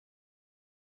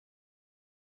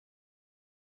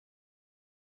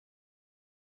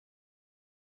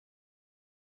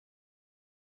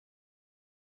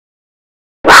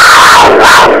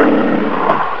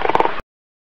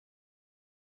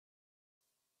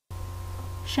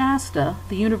Shasta,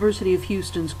 the University of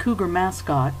Houston's Cougar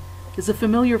mascot, is a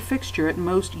familiar fixture at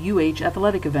most UH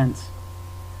athletic events.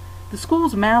 The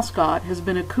school's mascot has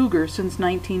been a cougar since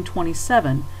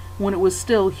 1927, when it was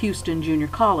still Houston Junior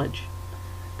College.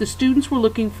 The students were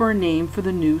looking for a name for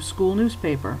the new school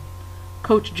newspaper.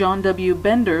 Coach John W.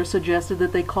 Bender suggested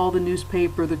that they call the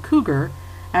newspaper the Cougar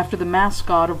after the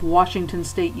mascot of Washington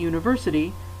State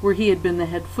University, where he had been the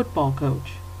head football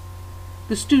coach.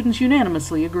 The students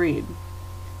unanimously agreed.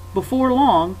 Before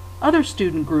long, other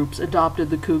student groups adopted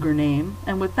the Cougar name,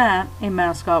 and with that, a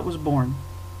mascot was born.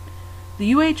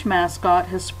 The UH mascot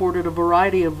has sported a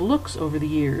variety of looks over the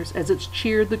years as it's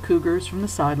cheered the Cougars from the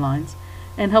sidelines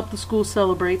and helped the school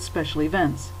celebrate special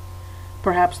events.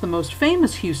 Perhaps the most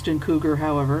famous Houston Cougar,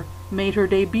 however, made her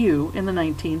debut in the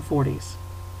 1940s.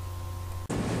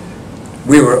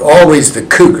 We were always the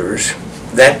Cougars.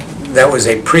 That was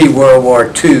a pre-World War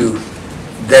II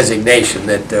designation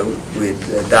that we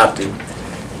adopted.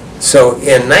 So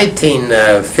in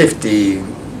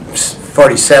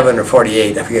 1947 or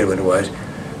 48, I forget what it was,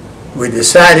 we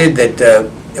decided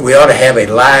that we ought to have a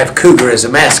live cougar as a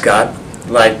mascot,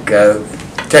 like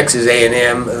Texas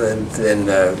A&M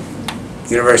and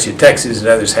University of Texas and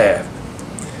others have.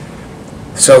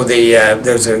 So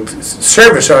there's a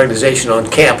service organization on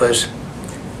campus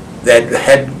that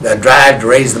had a drive to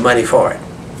raise the money for it.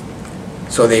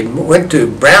 So they went to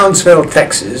Brownsville,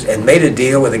 Texas, and made a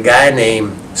deal with a guy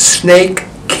named Snake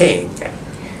King.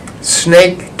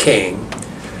 Snake King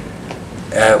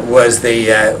was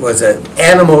an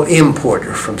animal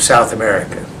importer from South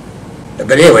America.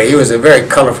 But anyway, he was a very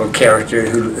colorful character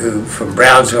who from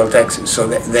Brownsville, Texas. So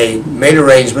they made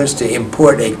arrangements to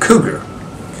import a cougar.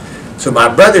 So my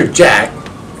brother Jack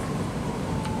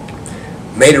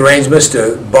made arrangements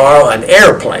to borrow an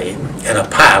airplane and a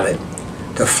pilot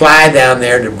to fly down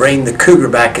there to bring the cougar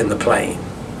back in the plane.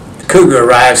 The cougar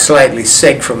arrived slightly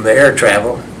sick from the air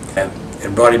travel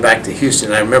and brought him back to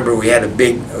Houston. I remember we had a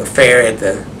big affair at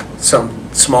some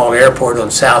small airport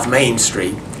on South Main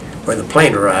Street where the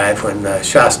plane arrived when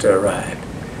Shasta arrived.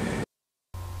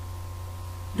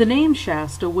 The name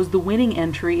Shasta was the winning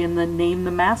entry in the Name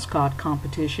the Mascot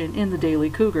competition in the Daily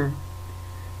Cougar.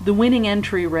 The winning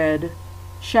entry read,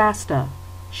 "Shasta,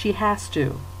 she has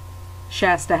to.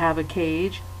 Shasta have a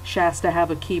cage, Shasta have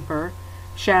a keeper,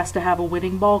 Shasta have a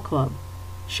winning ball club,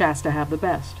 Shasta have the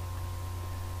best."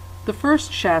 The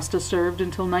first Shasta served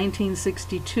until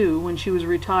 1962, when she was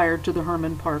retired to the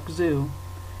Herman Park Zoo.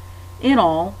 In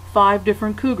all, 5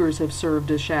 different cougars have served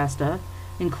as Shasta,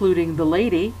 including the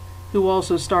Lady, who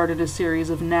also started a series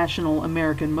of National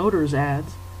American Motors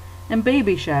ads, and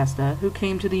Baby Shasta, who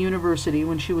came to the university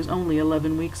when she was only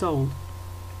 11 weeks old.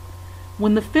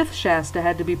 When the 5th Shasta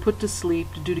had to be put to sleep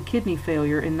due to kidney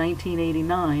failure in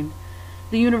 1989,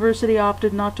 the university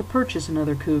opted not to purchase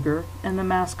another cougar, and the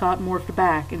mascot morphed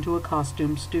back into a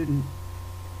costumed student.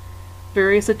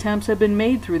 Various attempts have been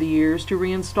made through the years to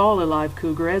reinstall a live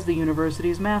cougar as the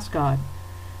university's mascot.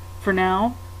 For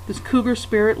now, this cougar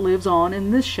spirit lives on in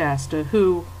this Shasta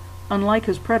who, unlike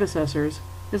his predecessors,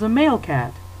 is a male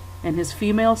cat, and his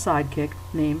female sidekick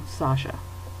named Sasha.